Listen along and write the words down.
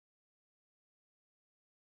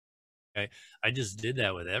I, I just did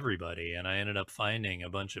that with everybody, and I ended up finding a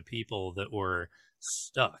bunch of people that were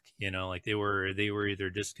stuck. Like they were either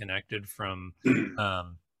disconnected from,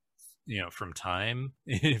 um, from time.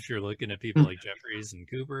 If you're looking at people like Jeffries and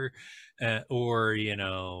Cooper, or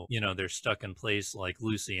they're stuck in place like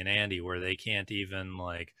Lucy and Andy, where they can't even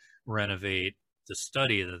like renovate the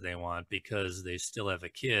study that they want because they still have a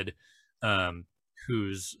kid, um,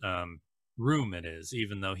 whose room it is,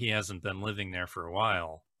 even though he hasn't been living there for a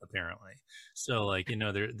while, apparently. So like,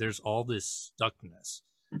 there's all this stuckness.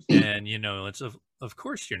 And it's of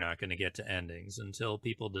course you're not going to get to endings until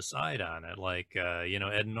people decide on it. Like Ed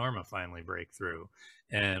and Norma finally break through,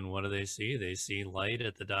 and what do they see? They see light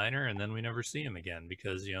at the diner, and then we never see him again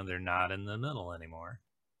because they're not in the middle anymore.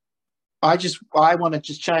 I want to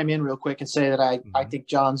just chime in real quick and say that I Hmm. think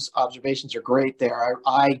John's observations are great there.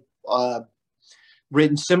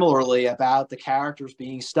 Written similarly about the characters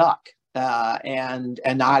being stuck, and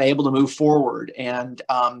not able to move forward. And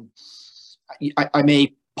I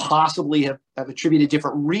may possibly have attributed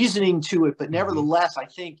different reasoning to it, but Hmm. nevertheless, I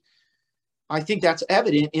think that's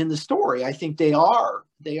evident in the story. I think they are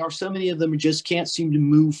so many of them just can't seem to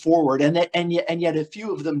move forward, and yet a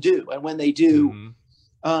few of them do. And when they do, Hmm.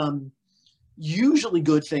 um, usually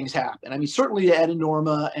good things happen. I mean, certainly to Ed and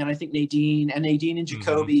Norma, and I think Nadine and Hmm.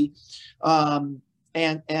 Jacoby, um,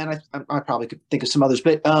 and I probably could think of some others,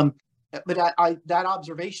 but I that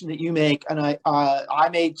observation that you make, and I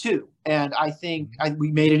made too, and I think Hmm.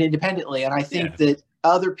 we made it independently, and I think Yeah. that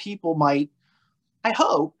other people might, I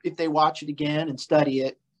hope, if they watch it again and study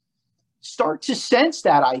it, start to sense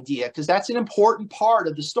that idea, because that's an important part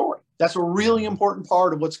of the story. That's a really Hmm. important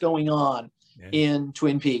part of what's going on Yeah. in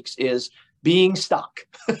Twin Peaks is being stuck.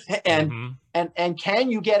 and Hmm. and can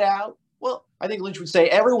you get out? Well, I think Lynch would say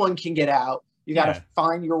everyone can get out. You got to Yeah.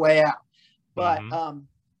 find your way out. But Hmm.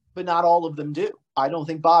 but not all of them do. I don't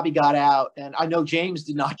think Bobby got out, and I know James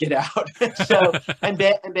did not get out. So and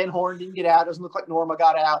Ben Horn didn't get out. It doesn't look like Norma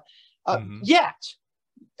got out Hmm. yet.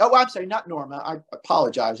 Oh, I'm sorry, not Norma. I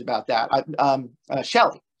apologize about that.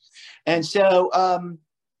 Shelley. And so,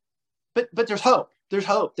 but there's hope. There's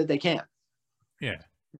hope that they can. Yeah.